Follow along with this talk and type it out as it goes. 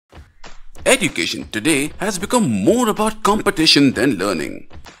Education today has become more about competition than learning.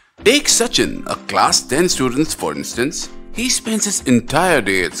 Take Sachin, a class 10 student for instance. He spends his entire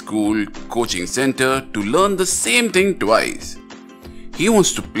day at school, coaching center to learn the same thing twice. He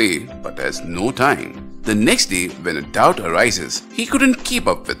wants to play but has no time. The next day when a doubt arises, he couldn't keep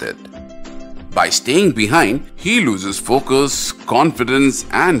up with it. By staying behind, he loses focus, confidence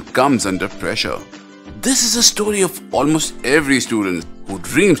and comes under pressure. This is a story of almost every student who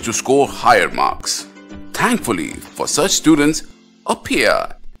dreams to score higher marks. Thankfully, for such students,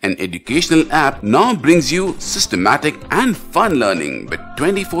 OPPIA, an educational app, now brings you systematic and fun learning with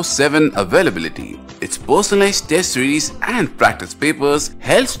 24/7 availability. Its personalized test series and practice papers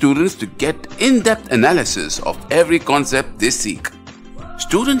help students to get in-depth analysis of every concept they seek.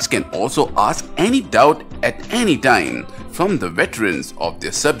 Students can also ask any doubt at any time from the veterans of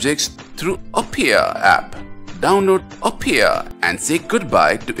their subjects through OPPIA app. Download OPPIA and say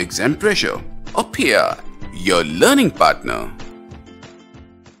goodbye to exam pressure. OPPIA, your learning partner.